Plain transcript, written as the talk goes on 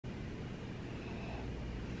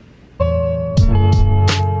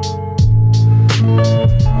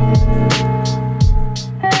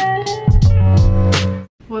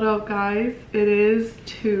guys, it is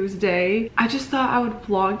Tuesday. I just thought I would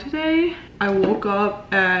vlog today. I woke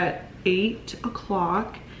up at 8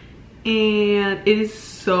 o'clock and it is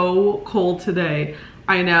so cold today.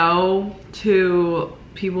 I know to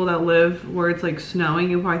people that live where it's like snowing,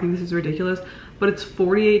 you probably think this is ridiculous, but it's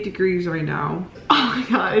 48 degrees right now. Oh my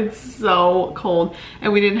god, it's so cold.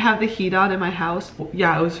 And we didn't have the heat on in my house.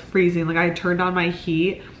 Yeah, it was freezing. Like, I turned on my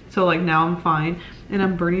heat, so like now I'm fine. And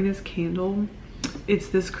I'm burning this candle. It's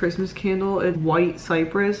this Christmas candle. It's white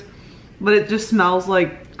cypress, but it just smells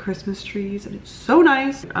like Christmas trees and it's so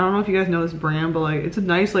nice. I don't know if you guys know this brand, but like it's a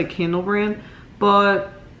nice like candle brand,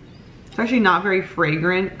 but it's actually not very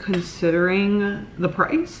fragrant considering the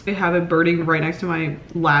price. I have it burning right next to my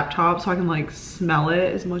laptop so I can like smell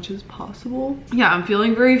it as much as possible. Yeah, I'm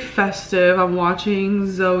feeling very festive. I'm watching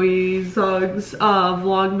Zoe Zug's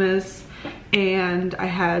Vlogmas, and I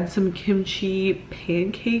had some kimchi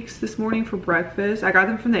pancakes this morning for breakfast. I got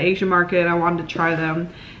them from the Asian market. I wanted to try them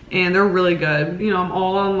and they're really good. You know, I'm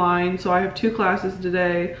all online, so I have 2 classes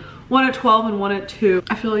today. One at 12 and one at 2.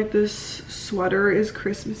 I feel like this sweater is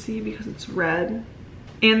Christmassy because it's red.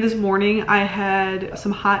 And this morning I had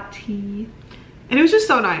some hot tea and it was just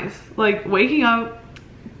so nice. Like, waking up,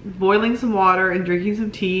 boiling some water and drinking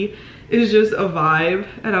some tea is just a vibe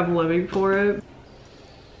and I'm living for it.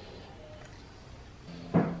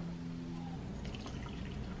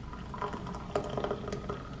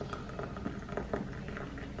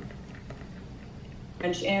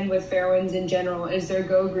 And with Fairwinds in general, is their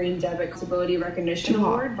Go Green Debit Disability Recognition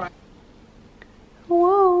Award.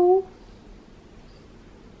 Hello.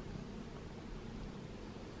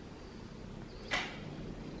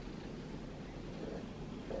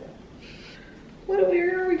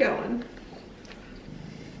 Where are we going?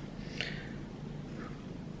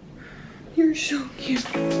 You're so cute.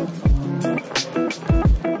 I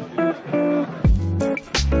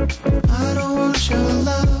don't want your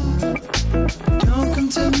love. Don't come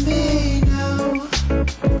to me now.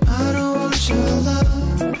 I don't want your love.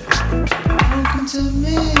 Don't come to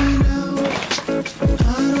me now.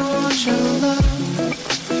 I don't want your love.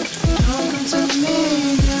 Don't come to me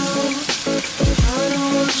now. I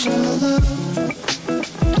don't want your love.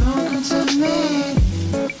 Don't come to me.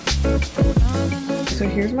 So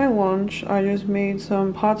here's my lunch. I just made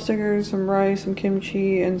some pot stickers, some rice, some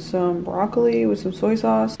kimchi, and some broccoli with some soy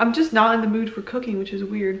sauce. I'm just not in the mood for cooking, which is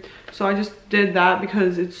weird. So I just did that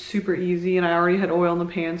because it's super easy and I already had oil in the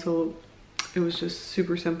pan, so it was just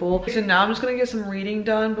super simple. So now I'm just gonna get some reading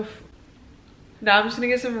done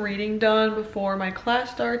before my class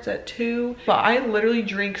starts at 2. But I literally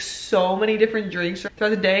drink so many different drinks throughout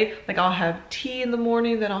the day. Like, I'll have tea in the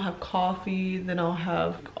morning, then I'll have coffee, then I'll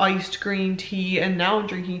have iced green tea, and now I'm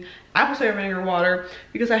drinking apple cider vinegar water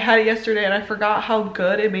because I had it yesterday and I forgot how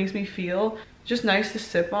good it makes me feel. Just nice to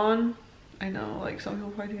sip on. I know, like, some people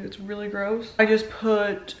probably think it's really gross. I just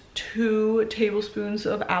put 2 tablespoons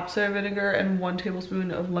of apple cider vinegar and 1 tablespoon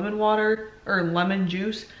of lemon water, or lemon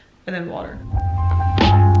juice, and then water.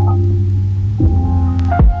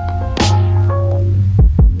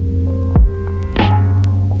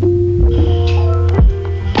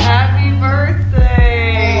 Happy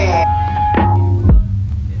birthday!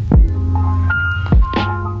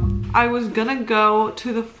 I was gonna go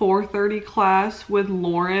to the 4:30 class with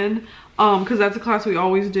Lauren, because that's a class we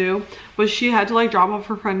always do, but she had to like drop off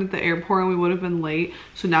her friend at the airport and we would have been late.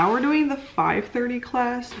 So now we're doing the 5:30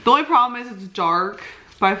 class. The only problem is it's dark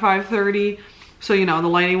by 5:30, so you know the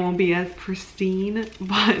lighting won't be as pristine,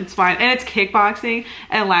 but it's fine. And it's kickboxing,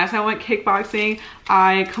 and last time I went kickboxing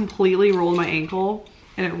I completely rolled my ankle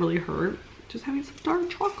and it really hurt just having some dark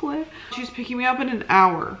chocolate. She's picking me up in an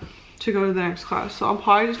hour to go to the next class, so I'm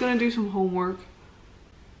probably just gonna do some homework.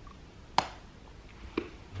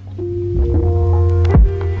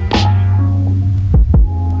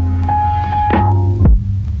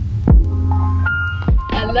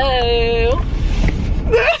 Hello.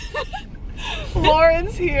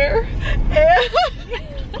 Lauren's here and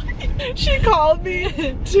she called me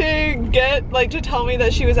to tell me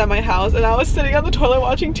that she was at my house and I was sitting on the toilet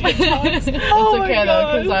watching TikToks. It's okay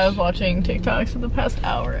though, because I was watching TikToks for the past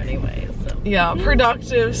hour anyway, so. Yeah,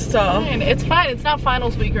 productive stuff. It's fine. It's not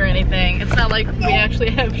finals week or anything. It's not like we actually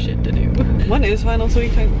have shit to do. When is finals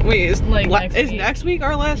week? Wait, is like next week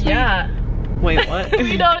our last week? Yeah. Wait, what?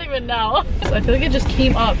 We don't even know. So I feel like it just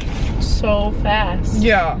came up so fast.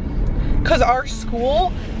 Yeah. Because our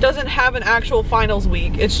school doesn't have an actual finals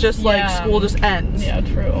week. It's just like school just ends. Yeah,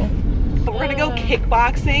 true. We're gonna go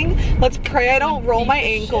kickboxing. Let's pray I don't roll my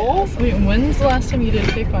ankle. Wait, when's the last time you did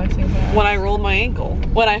kickboxing class? When I rolled my ankle.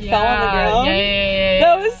 When I fell on the ground. Yeah.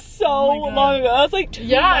 That was so long ago. That was like 2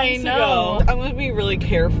 months ago. I'm gonna be really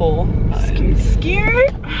careful.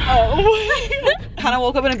 Scared? Oh. Kind of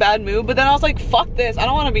woke up in a bad mood, but then I was like, fuck this. I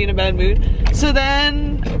don't want to be in a bad mood. So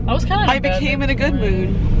then I became in a good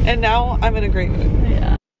mood. And now I'm in a great mood.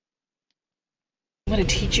 Yeah. I'm gonna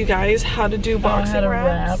teach you guys how to do boxing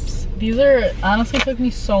wraps. These are honestly took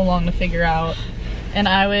me so long to figure out. And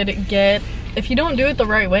I would get, if you don't do it the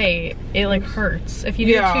right way, it like hurts. If you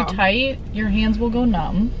do it too tight, your hands will go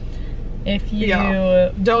numb. If you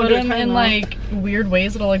put them in like weird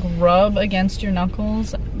ways, it'll like rub against your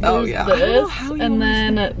knuckles. Oh yeah. This, and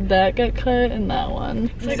then that got cut and that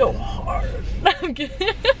one. They go hard. I'm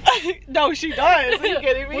kidding. No, she does. Are you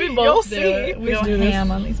kidding me? We both do it. We go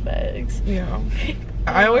ham on these bags. Yeah.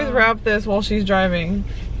 I always wrap this while she's driving.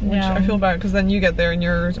 Which I feel bad because then you get there and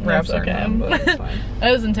your wraps aren't done, but it's fine.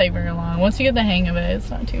 That doesn't take very long. Once you get the hang of it, it's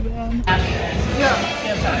not too bad. Yeah.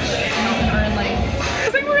 Get back there. We're in like,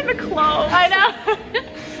 it's like we're in the clothes. I know.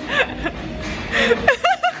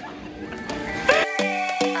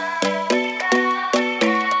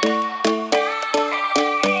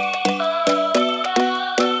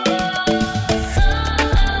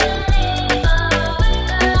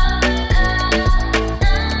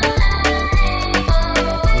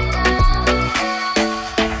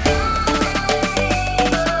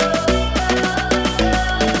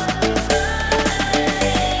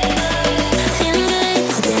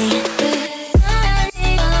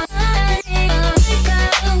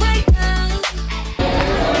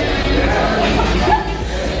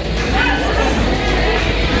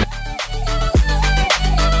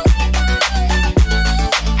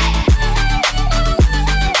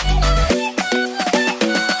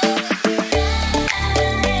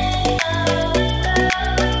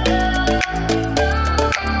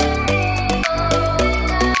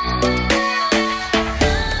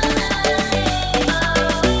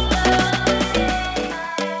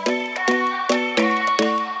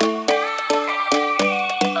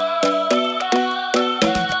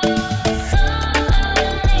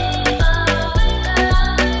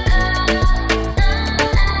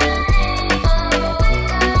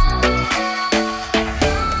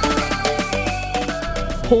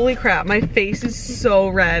 Holy crap, my face is so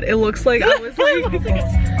red. It looks like I was like,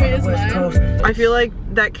 I feel like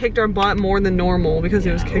that kicked our butt more than normal because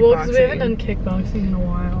it was kickboxing. Well, because we haven't done kickboxing in a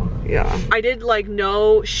while. Yeah. I did like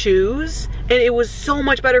no shoes and it was so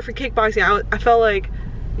much better for kickboxing. I felt like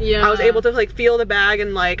I was able to like feel the bag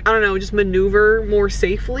and like, I don't know, just maneuver more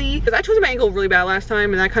safely. Because I twisted my ankle really bad last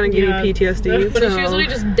time and that kind of gave me PTSD. But it's usually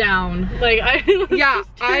just down. Like I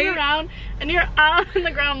just turn around and you're out on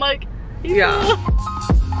the ground like, yeah.